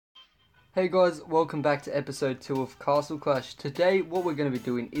Hey guys, welcome back to episode 2 of Castle Clash. Today what we're going to be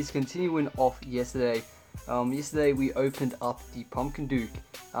doing is continuing off yesterday. Yesterday we opened up the Pumpkin Duke,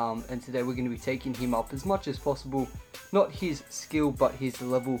 and today we're going to be taking him up as much as possible. Not his skill, but his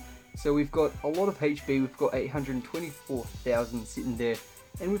level. So we've got a lot of HP, we've got 824,000 sitting there,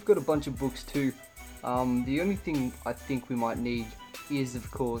 and we've got a bunch of books too. The only thing I think we might need is,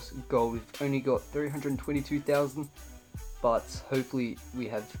 of course, gold. We've only got 322,000. But hopefully we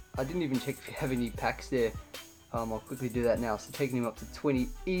have, I didn't even check if you have any packs there. I'll quickly do that now. So taking him up to 20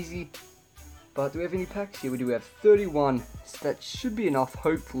 easy. But do we have any packs? Yeah, we do. We have 31. So that should be enough,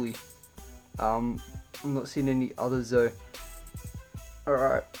 hopefully. I'm not seeing any others though.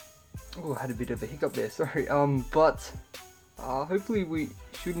 Alright. Oh, I had a bit of a hiccup there, sorry. But hopefully we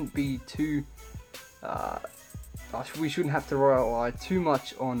shouldn't be too, we shouldn't have to rely too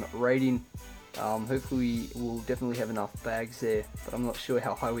much on raiding. Hopefully we'll definitely have enough bags there, but I'm not sure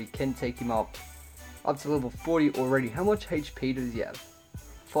how high we can take him up to level 40 already. How much HP does he have?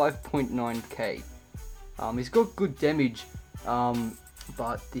 5.9k. He's got good damage,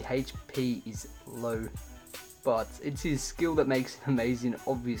 but the HP is low, but it's his skill that makes him amazing,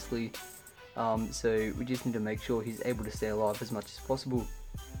 obviously. So we just need to make sure he's able to stay alive as much as possible.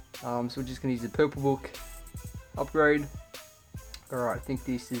 So we're just going to use the purple book, upgrade. Alright, I think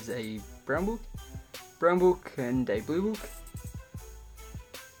this is a brown book and a blue book.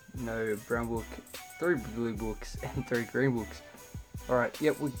 No, brown book, 3 blue books and 3 green books. Alright,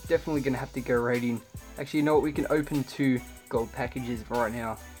 yep, we're definitely going to have to go raiding. Actually, you know what, we can open 2 gold packages right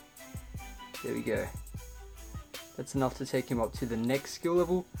now. There we go. That's enough to take him up to the next skill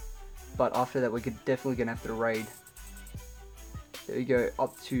level, but after that we're definitely going to have to raid. There we go,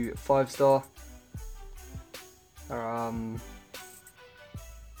 up to 5-star.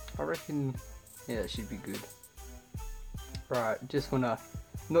 I reckon, yeah, that should be good. Right, just wanna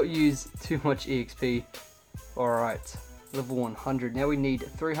not use too much EXP. Alright, level 100. Now we need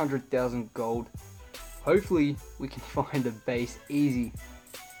 300,000 gold. Hopefully we can find a base easy.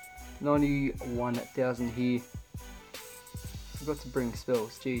 91,000 here. Forgot to bring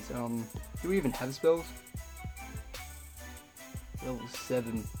spells. Jeez, do we even have spells? Level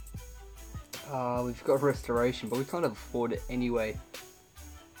 7. We've got restoration, but we can't afford it anyway.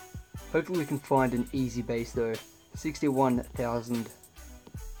 Hopefully we can find an easy base though. 61,000.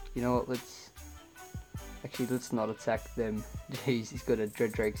 You know what, let's not attack them. Jeez, he's got a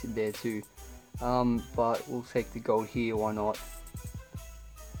Dread Drakes in there too. But we'll take the gold here, why not?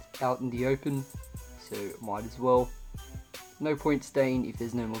 It's out in the open, so might as well. No point staying if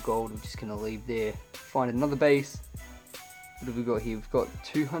there's no more gold, we're just gonna leave there. Find another base. What have we got here? We've got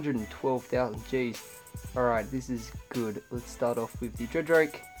 212,000, jeez. Alright, this is good. Let's start off with the Dread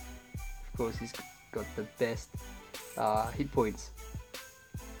Drake. Of course, he's got the best hit points.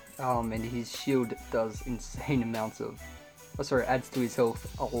 And his shield does insane amounts of, adds to his health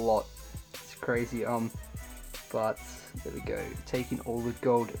a lot. It's crazy. But there we go. Taking all the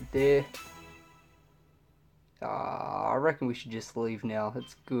gold there. I reckon we should just leave now.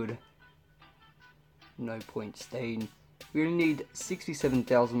 That's good. No point staying. We only need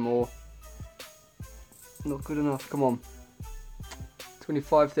 67,000 more. Not good enough. Come on.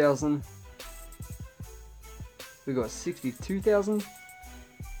 25,000. We got 62,000.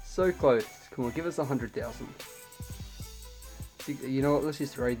 So close. Come on, give us 100,000. You know what? Let's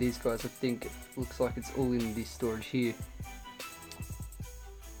just raid these guys. I think it looks like it's all in this storage here.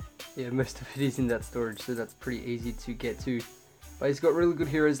 Yeah, most of it is in that storage, so that's pretty easy to get to. But he's got really good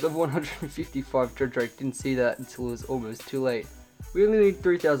heroes. Level 155 Dread Drake. Didn't see that until it was almost too late. We only need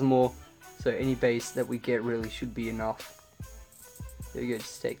 3,000 more, so any base that we get really should be enough. There we go.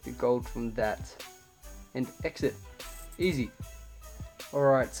 Just take the gold from that and exit. Easy.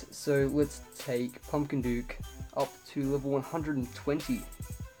 Alright, so let's take Pumpkin Duke up to level 120.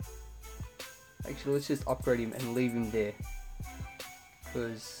 Actually, let's just upgrade him and leave him there,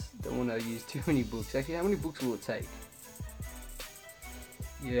 because I don't want to use too many books. Actually, how many books will it take?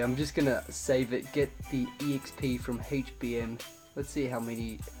 Yeah, I'm just gonna save it, get the EXP from HBM. Let's see how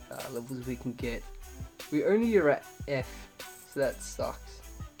many levels we can get. We only are at F, so that sucks.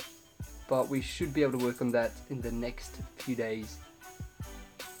 But we should be able to work on that in the next few days.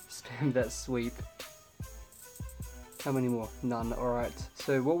 Spam that sweep. How many more? None. Alright.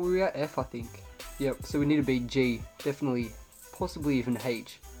 So what were we at? F, I think. Yep, so we need to beat G. Definitely. Possibly even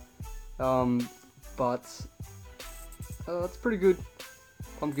H. But that's pretty good.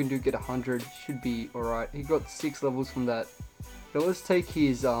 Pumpkin Duke get 100. Should be alright. He got 6 levels from that. But let's take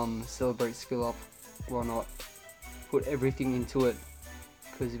his Celebrate skill up. Why not? Put everything into it,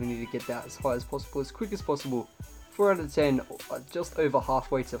 because we need to get that as high as possible, as quick as possible, 4 out of 10, just over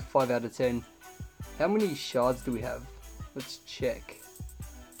halfway to 5 out of 10. How many shards do we have? Let's check.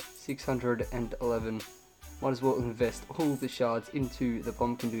 611. Might as well invest all the shards into the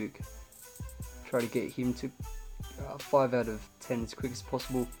Pumpkin Duke. Try to get him to 5 out of 10 as quick as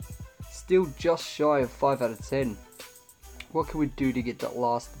possible. Still just shy of 5 out of 10. What can we do to get that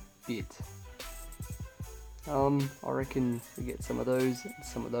last bit? I reckon we get some of those and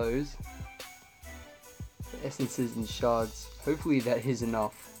some of those. The essences and shards. Hopefully that is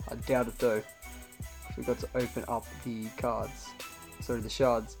enough. I doubt it though. I forgot to open up the cards. Sorry, the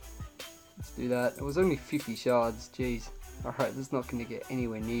shards. Let's do that. It was only 50 shards. Jeez. Alright, this is not going to get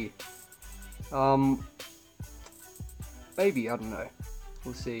anywhere near. Maybe, I don't know.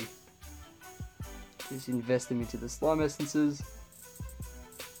 We'll see. Just invest them into the slime essences.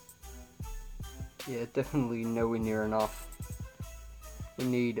 Yeah, definitely nowhere near enough. We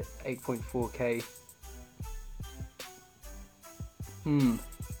need 8.4k. Is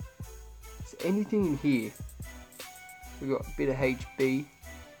there anything in here? We got a bit of HB.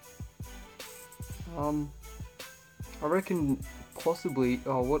 I reckon possibly.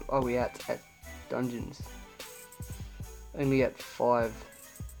 Oh, what are we at dungeons? Only at 5.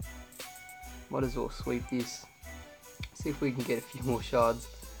 Might as well sweep this. See if we can get a few more shards.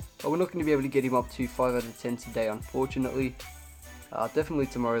 But we're not going to be able to get him up to 5 out of 10 today, unfortunately. Definitely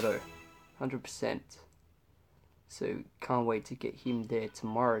tomorrow though, 100%. So can't wait to get him there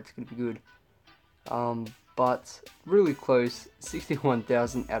tomorrow. It's going to be good. But really close.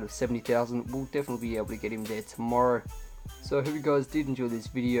 61,000 out of 70,000. We'll definitely be able to get him there tomorrow. So I hope you guys did enjoy this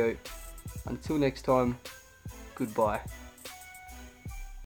video. Until next time, goodbye.